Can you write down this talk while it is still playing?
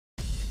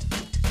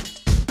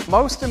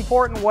most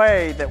important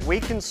way that we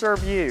can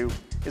serve you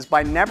is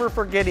by never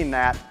forgetting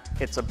that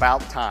it's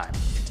about time.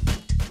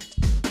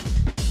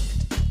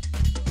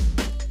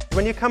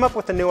 When you come up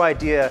with a new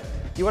idea,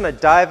 you want to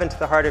dive into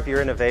the heart of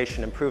your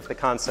innovation and prove the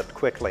concept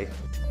quickly.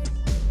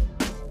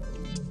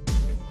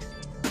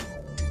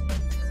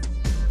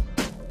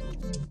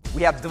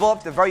 We have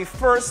developed the very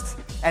first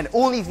and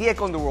only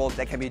vehicle in the world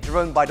that can be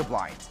driven by the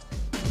blind.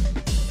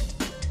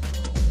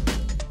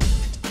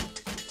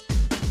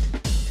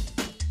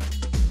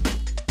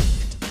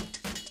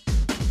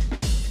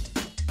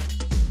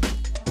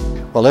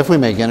 Well, if we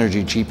make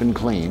energy cheap and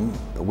clean,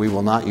 we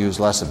will not use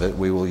less of it,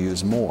 we will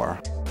use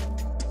more.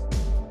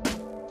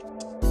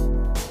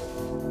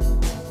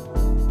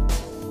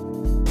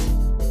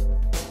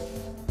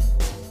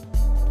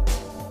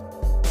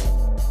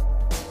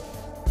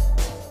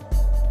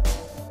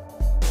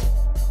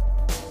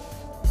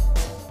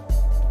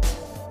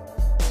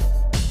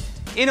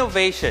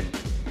 Innovation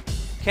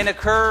can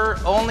occur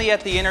only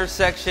at the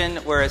intersection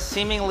where a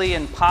seemingly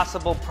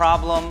impossible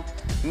problem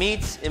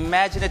meets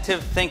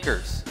imaginative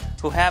thinkers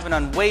who have an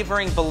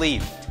unwavering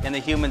belief in the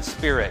human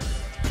spirit.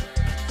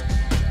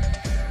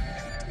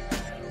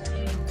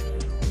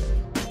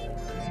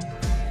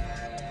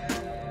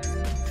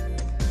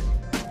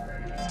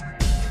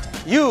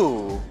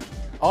 You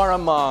are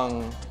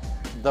among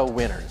the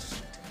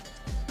winners.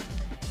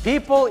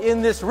 People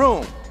in this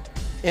room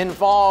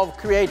involve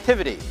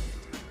creativity,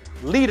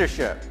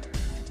 leadership,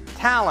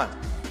 talent,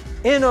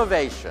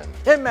 innovation,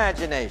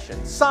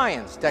 imagination,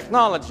 science,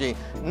 technology,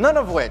 none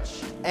of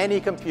which any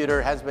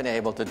computer has been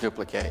able to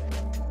duplicate.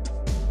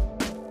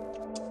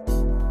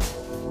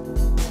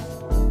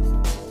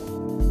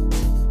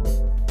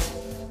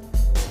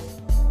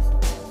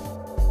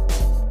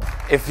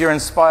 If you're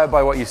inspired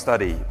by what you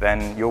study,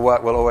 then your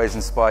work will always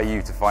inspire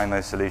you to find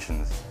those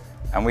solutions.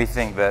 And we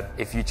think that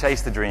if you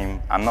chase the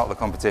dream and not the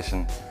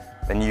competition,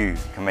 then you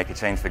can make a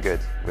change for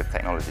good with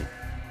technology.